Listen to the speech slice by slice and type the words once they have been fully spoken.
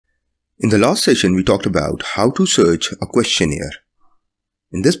In the last session, we talked about how to search a questionnaire.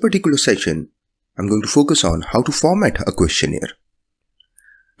 In this particular session, I'm going to focus on how to format a questionnaire.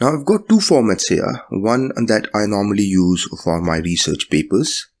 Now, I've got two formats here. One that I normally use for my research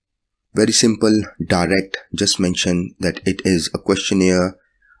papers. Very simple, direct, just mention that it is a questionnaire,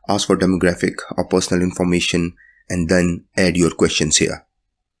 ask for demographic or personal information, and then add your questions here.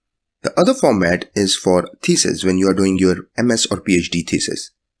 The other format is for thesis when you are doing your MS or PhD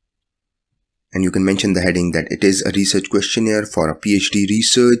thesis. And you can mention the heading that it is a research questionnaire for a PhD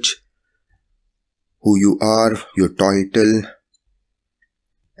research, who you are, your title,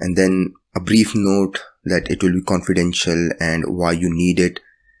 and then a brief note that it will be confidential and why you need it,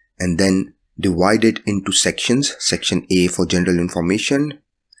 and then divide it into sections. Section A for general information.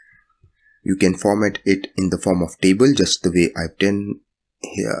 You can format it in the form of table, just the way I've done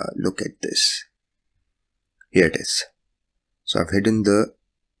here. Look at this. Here it is. So I've hidden the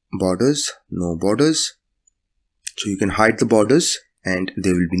borders, no borders. So you can hide the borders and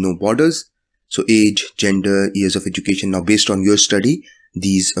there will be no borders. So age, gender, years of education. Now based on your study,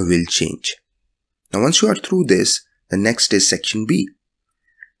 these will change. Now once you are through this, the next is section B,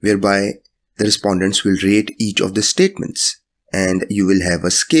 whereby the respondents will rate each of the statements and you will have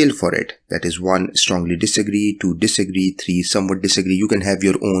a scale for it. That is 1, strongly disagree, 2, disagree, 3, somewhat disagree. You can have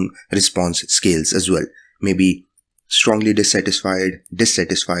your own response scales as well. Maybe strongly dissatisfied,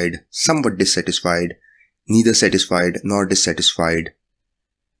 dissatisfied, somewhat dissatisfied, neither satisfied nor dissatisfied,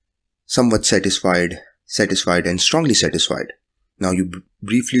 somewhat satisfied, satisfied, and strongly satisfied. Now you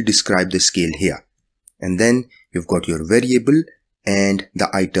briefly describe the scale here. And then you've got your variable and the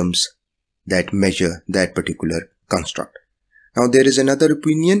items that measure that particular construct. Now there is another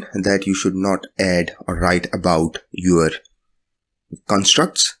opinion that you should not add or write about your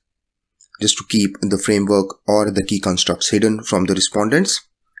constructs, just to keep the framework or the key constructs hidden from the respondents.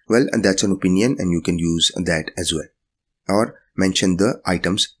 Well, and that's an opinion and you can use that as well, or mention the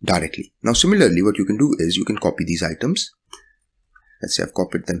items directly. Now similarly, what you can do is you can copy these items. Let's say I've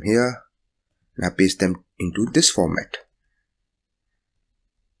copied them here and I paste them into this format.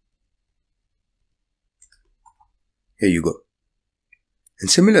 Here you go. And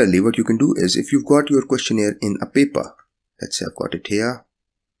similarly, what you can do is if you've got your questionnaire in a paper, let's say I've got it here.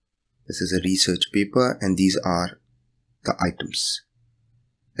 This is a research paper and these are the items.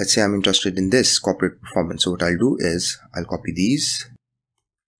 Let's say I'm interested in this corporate performance. So what I'll do is I'll copy these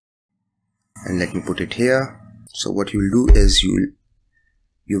and let me put it here. So what you'll do is you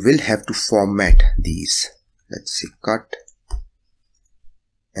will have to format these. Let's say cut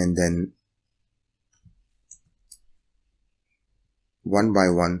and then one by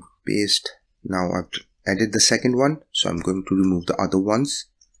one paste. Now I've added the second one, so I'm going to remove the other ones.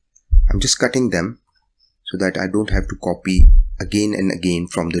 I'm just cutting them so that I don't have to copy again and again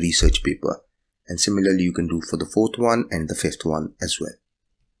from the research paper. And similarly you can do for the fourth one and the fifth one as well.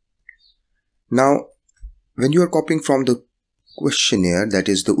 Now when you are copying from the questionnaire, that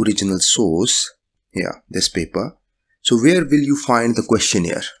is the original source here, this paper, so where will you find the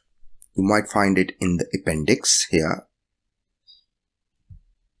questionnaire? You might find it in the appendix here,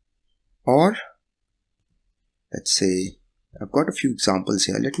 or let's say I've got a few examples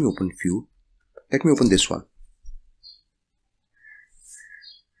here. Let me open a few. Let me open this one.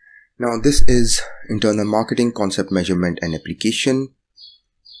 Now this is internal marketing concept measurement and application.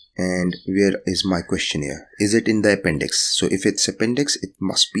 And where is my questionnaire? Is it in the appendix? So if it's appendix, it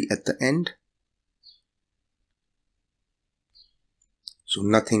must be at the end. So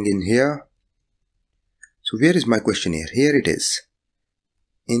nothing in here. So where is my questionnaire? Here it is,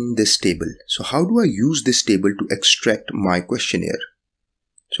 in this table. So how do I use this table to extract my questionnaire?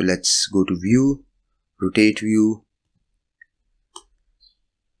 So let's go to view, rotate view.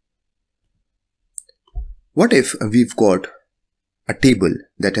 What if we've got a table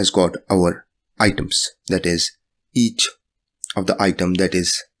that has got our items, that is each of the item that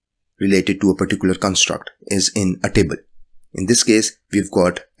is related to a particular construct is in a table. In this case, we've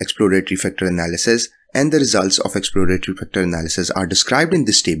got exploratory factor analysis and the results of exploratory factor analysis are described in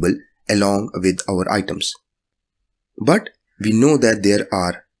this table along with our items. But we know that there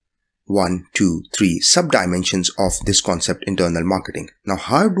are 1, 2, 3 sub-dimensions of this concept internal marketing. Now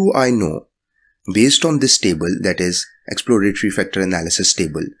how do I know, based on this table, that is exploratory factor analysis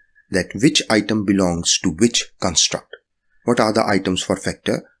table, that which item belongs to which construct? What are the items for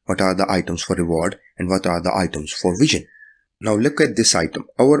factor? What are the items for reward? And what are the items for vision? Now look at this item.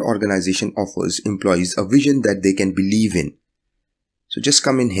 Our organization offers employees a vision that they can believe in. So just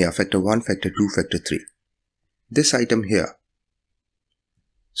come in here, factor 1, factor 2, factor 3. This item here.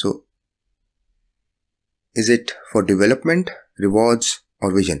 So is it for development, rewards,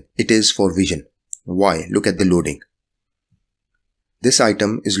 or vision? It is for vision. Why? Look at the loading. This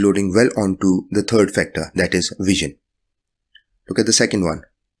item is loading well onto the third factor, that is vision. Look at the second one,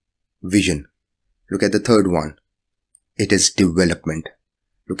 vision. Look at the third one, it is development.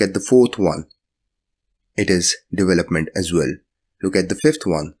 Look at the fourth one, it is development as well. Look at the fifth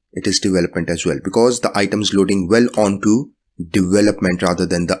one, it is development as well, because the item is loading well onto development rather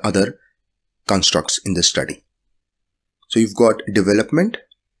than the other constructs in the study. So you've got development,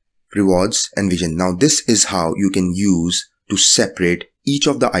 rewards and vision. Now this is how you can use to separate each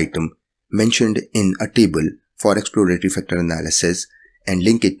of the item mentioned in a table for exploratory factor analysis and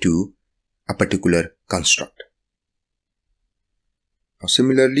link it to a particular construct. Now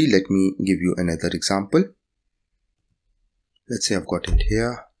similarly, let me give you another example. Let's say I've got it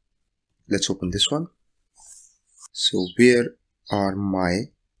here. Let's open this one. So where are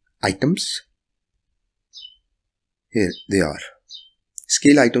my items? Here they are.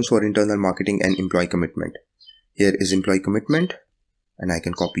 Scale items for internal marketing and employee commitment. Here is employee commitment, and I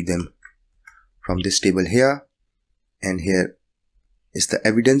can copy them from this table here. And here is the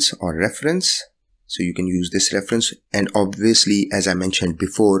evidence or reference. So you can use this reference, and obviously, as I mentioned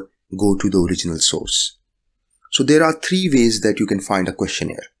before, go to the original source. So there are three ways that you can find a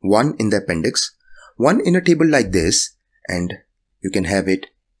questionnaire. One in the appendix, one in a table like this, and you can have it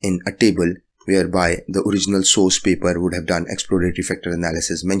in a table whereby the original source paper would have done exploratory factor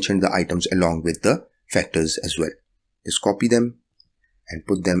analysis, mentioned the items along with the factors as well. Just copy them and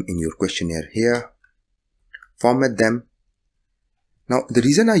put them in your questionnaire here. Format them. Now the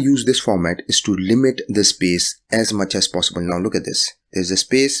reason I use this format is to limit the space as much as possible. Now look at this. There's a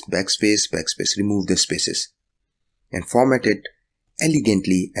space, backspace, backspace. Remove the spaces and format it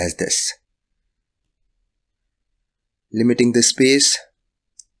elegantly as this. Limiting the space,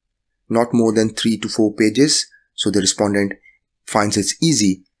 not more than 3 to 4 pages, so the respondent finds it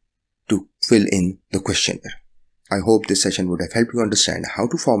easy to fill in the questionnaire. I hope this session would have helped you understand how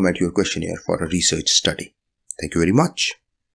to format your questionnaire for a research study. Thank you very much.